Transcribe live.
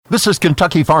This is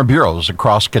Kentucky Farm Bureaus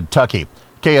across Kentucky.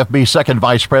 KFB Second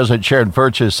Vice President Sharon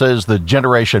Furches says the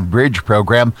Generation Bridge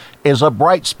program is a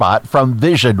bright spot from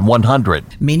Vision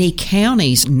 100. Many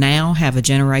counties now have a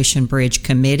Generation Bridge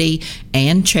committee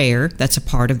and chair that's a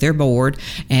part of their board,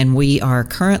 and we are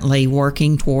currently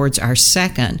working towards our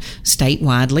second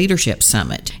statewide leadership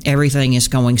summit. Everything is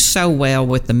going so well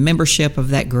with the membership of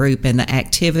that group and the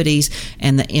activities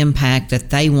and the impact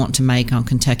that they want to make on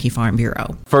Kentucky Farm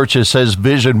Bureau. Furches says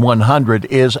Vision 100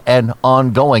 is an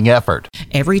ongoing effort.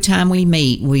 Every time we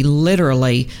meet, we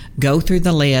literally go through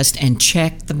the list and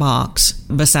check the box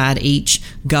beside each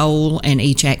goal and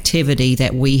each activity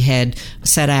that we had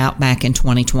set out back in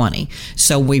 2020.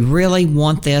 So we really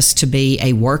want this to be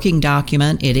a working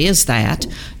document. It is that.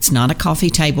 It's not a coffee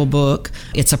table book.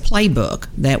 It's a playbook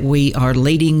that we are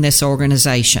leading this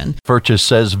organization. Furches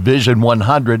says Vision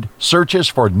 100 searches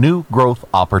for new growth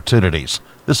opportunities.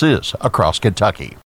 This is Across Kentucky.